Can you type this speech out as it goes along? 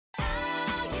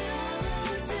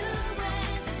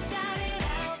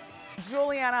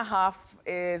Julianne Hough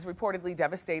is reportedly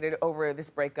devastated over this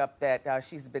breakup that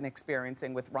she's been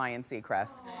experiencing with Ryan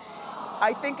Seacrest.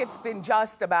 I think it's been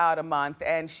just about a month,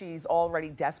 and she's already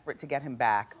desperate to get him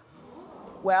back.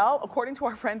 Well, according to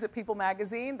our friends at People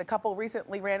magazine, the couple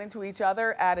recently ran into each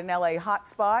other at an LA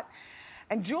hotspot,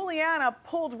 and Julianne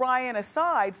pulled Ryan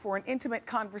aside for an intimate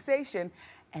conversation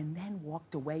and then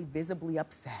walked away visibly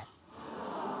upset.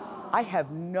 I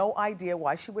have no idea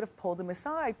why she would have pulled him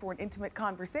aside for an intimate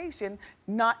conversation,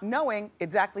 not knowing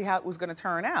exactly how it was going to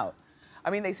turn out. I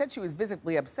mean, they said she was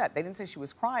visibly upset. They didn't say she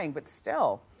was crying, but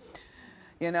still.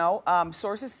 You know,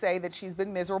 sources say that she's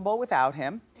been miserable without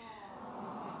him.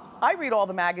 I read all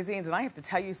the magazines, and I have to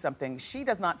tell you something. She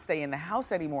does not stay in the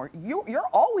house anymore. You're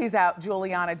always out,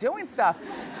 Juliana, doing stuff.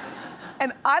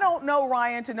 And I don't know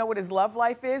Ryan to know what his love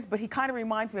life is, but he kind of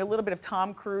reminds me a little bit of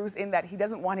Tom Cruise in that he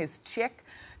doesn't want his chick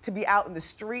to be out in the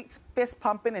streets fist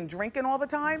pumping and drinking all the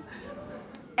time.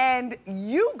 And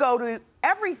you go to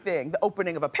everything, the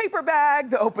opening of a paper bag,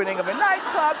 the opening of a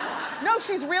nightclub. No,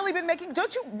 she's really been making, do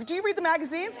you read the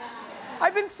magazines?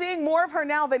 I've been seeing more of her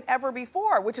now than ever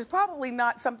before, which is probably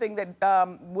not something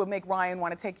that will make Ryan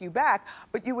want to take you back,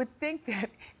 but you would think that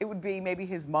it would be maybe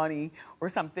his money or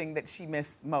something that she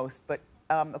missed most. But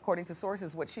according to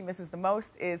sources, what she misses the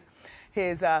most is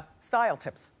his style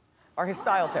tips, or his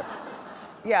style tips.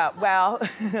 Yeah, well,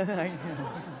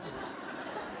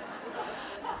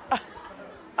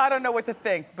 I don't know what to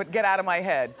think, but get out of my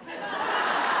head.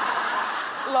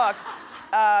 Look,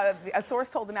 a source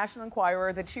told the National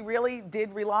Enquirer that she really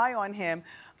did rely on him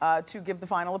to give the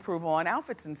final approval on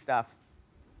outfits and stuff.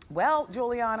 Well,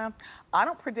 Juliana, I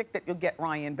don't predict that you'll get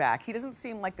Ryan back. He doesn't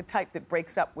seem like the type that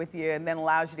breaks up with you and then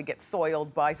allows you to get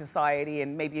soiled by society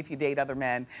and maybe if you date other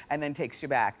men and then takes you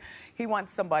back. He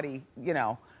wants somebody, you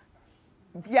know,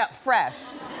 yeah, fresh.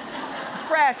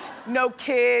 Fresh, no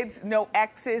kids, no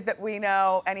exes that we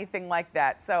know, anything like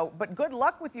that. So, but good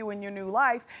luck with you in your new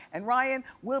life, and Ryan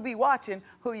will be watching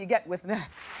who you get with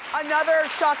next. Another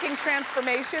shocking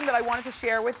transformation that I wanted to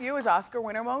share with you is Oscar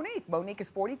winner Monique. Monique is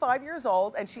 45 years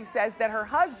old, and she says that her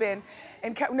husband,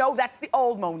 no, that's the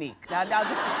old Monique. Now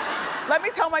just let me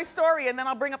tell my story, and then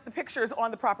I'll bring up the pictures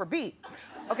on the proper beat.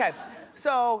 Okay,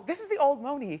 so this is the old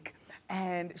Monique.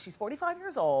 And she's 45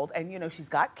 years old, and you know, she's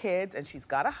got kids, and she's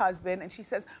got a husband, and she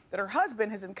says that her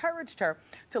husband has encouraged her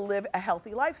to live a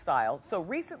healthy lifestyle. So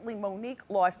recently, Monique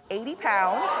lost 80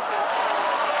 pounds.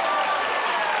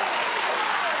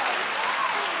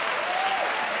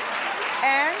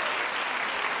 And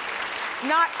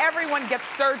not everyone gets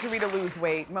surgery to lose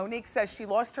weight. Monique says she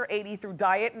lost her 80 through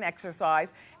diet and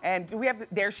exercise, and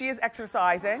there she is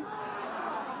exercising.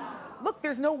 Look,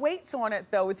 there's no weights on it,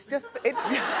 though. It's just the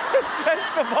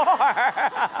bar.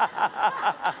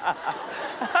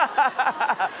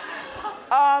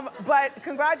 But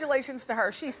congratulations to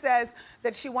her. She says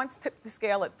that she once tipped the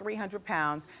scale at 300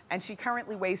 pounds, and she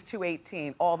currently weighs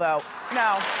 218, although,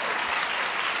 no,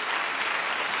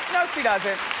 she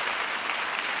doesn't.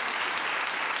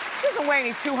 She doesn't weigh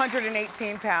any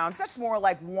 218 pounds. That's more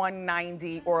like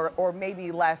 190 or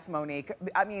maybe less, Monique.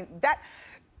 I mean,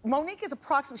 Monique is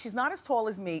approximately, she's not as tall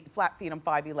as me, flat feet, I'm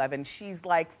 5'11". She's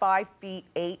like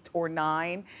 5'8" or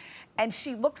 9. And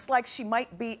she looks like she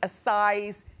might be a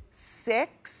size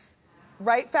 6,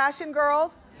 right, fashion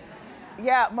girls? Yes.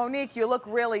 Yeah, Monique, you look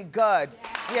really good.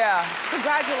 Yeah,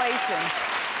 congratulations.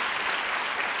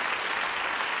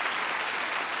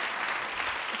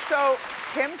 So,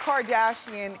 Kim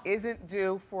Kardashian isn't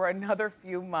due for another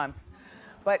few months,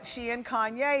 but she and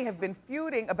Kanye have been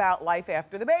feuding about life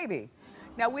after the baby.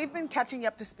 Now, we've been catching you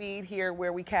up to speed here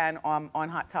where we can on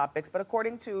Hot Topics, but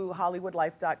according to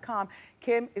HollywoodLife.com,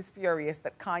 Kim is furious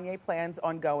that Kanye plans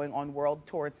on going on world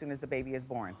tour as soon as the baby is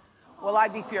born. Well,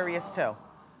 I'd be furious too.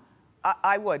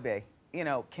 I would be, you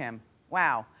know, Kim.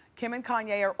 Wow. Kim and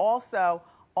Kanye are also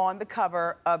on the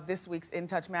cover of this week's In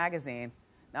Touch magazine.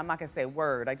 Now, I'm not gonna say a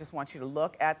word, I just want you to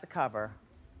look at the cover.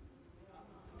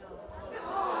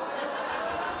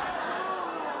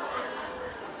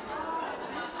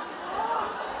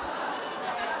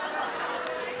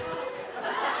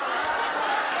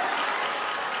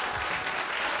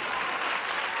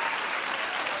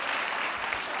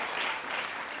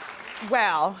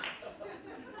 Well,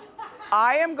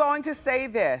 I am going to say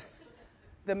this.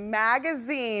 The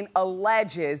magazine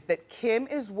alleges that Kim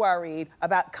is worried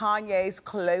about Kanye's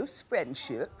close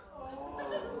friendship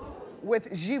with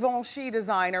Givenchy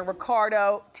designer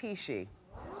Riccardo Tisci.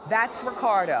 That's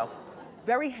Riccardo.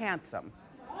 Very handsome.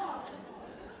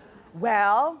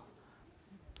 Well,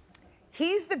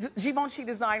 he's the Givenchy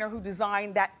designer who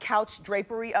designed that couch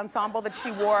drapery ensemble that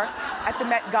she wore at the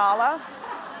Met Gala.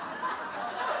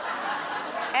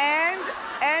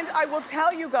 And I will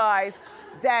tell you guys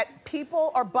that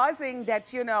people are buzzing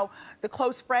that, you know, the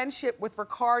close friendship with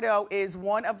Ricardo is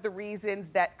one of the reasons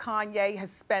that Kanye has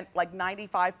spent like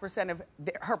 95% of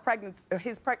her pregnancy,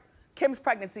 Kim's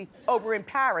pregnancy over in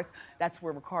Paris. That's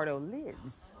where Ricardo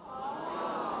lives.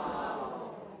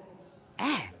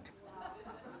 And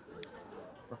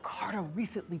Ricardo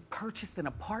recently purchased an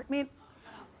apartment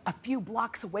a few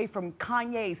blocks away from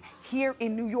Kanye's here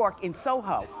in New York in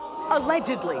Soho,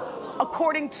 allegedly,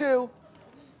 according to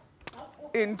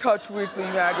In Touch Weekly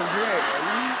magazine.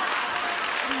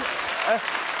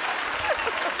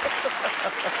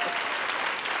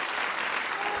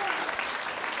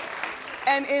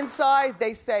 And inside,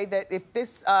 they say that if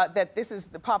this, that this is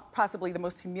possibly the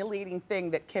most humiliating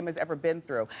thing that Kim has ever been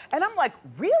through. And I'm like,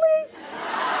 really?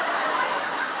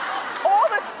 All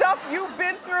the stuff you've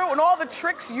been through and all the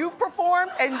tricks you've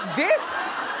performed, and this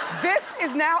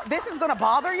is gonna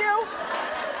bother you?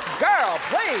 Girl,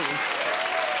 please.